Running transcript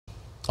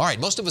All right,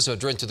 most of us have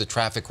driven through the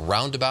traffic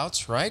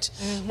roundabouts, right?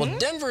 Well,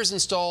 Denver's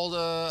installed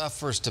a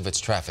first of its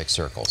traffic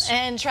circles.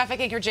 And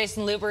traffic anchor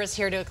Jason Luber is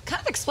here to kind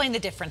of explain the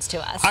difference to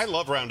us. I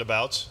love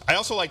roundabouts. I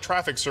also like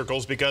traffic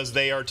circles because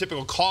they are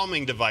typical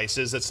calming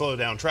devices that slow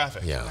down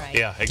traffic. Yeah, Right.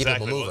 Yeah, exactly. Keep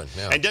people moving.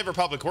 Yeah. And Denver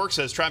Public Works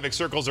says traffic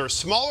circles are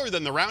smaller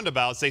than the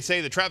roundabouts. They say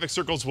the traffic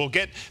circles will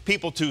get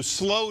people to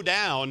slow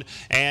down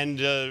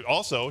and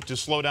also to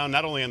slow down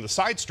not only on the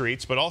side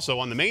streets but also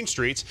on the main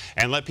streets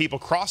and let people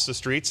cross the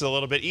streets a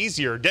little bit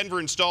easier. Denver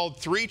installed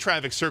 3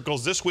 traffic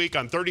circles this week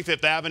on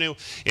 35th Avenue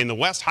in the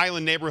West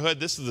Highland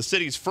neighborhood. This is the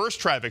city's first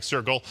traffic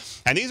circle,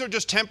 and these are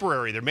just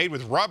temporary. They're made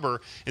with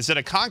rubber instead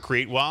of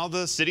concrete while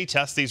the city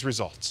tests these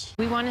results.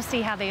 We want to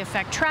see how they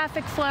affect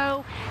traffic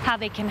flow, how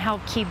they can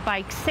help keep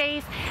bikes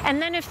safe, and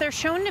then if they're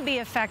shown to be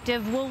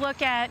effective, we'll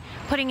look at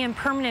putting in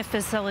permanent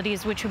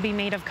facilities which would be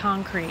made of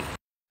concrete.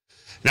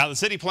 Now, the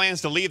city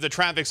plans to leave the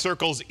traffic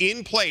circles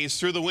in place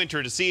through the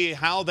winter to see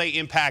how they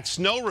impact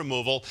snow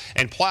removal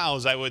and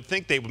plows. I would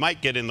think they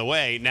might get in the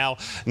way. Now,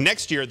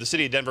 next year, the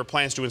city of Denver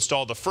plans to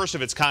install the first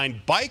of its kind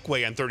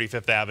bikeway on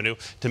 35th Avenue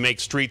to make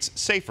streets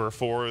safer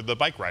for the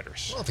bike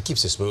riders. Well, if it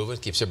keeps us moving,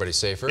 keeps everybody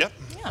safer. Yep.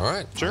 All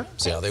right. Sure.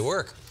 See how they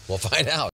work. We'll find out.